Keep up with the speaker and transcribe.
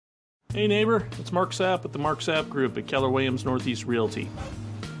Hey neighbor, it's Marc Sapp at the Marc Sapp Group at Keller Williams Northeast Realty.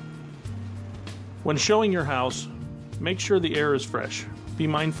 When showing your house, make sure the air is fresh. Be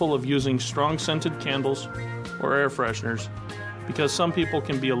mindful of using strong scented candles or air fresheners because some people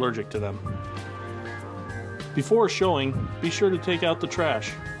can be allergic to them. Before showing, be sure to take out the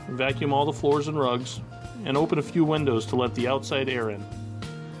trash, vacuum all the floors and rugs, and open a few windows to let the outside air in.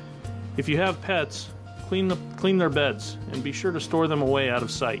 If you have pets, clean their beds and be sure to store them away out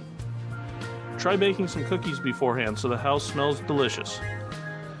of sight. Try baking some cookies beforehand so the house smells delicious.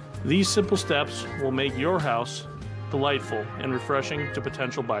 These simple steps will make your house delightful and refreshing to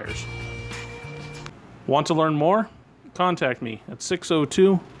potential buyers. Want to learn more? Contact me at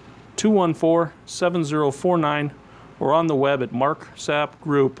 602-214-7049 or on the web at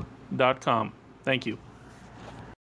marcsappgroup.com. Thank you.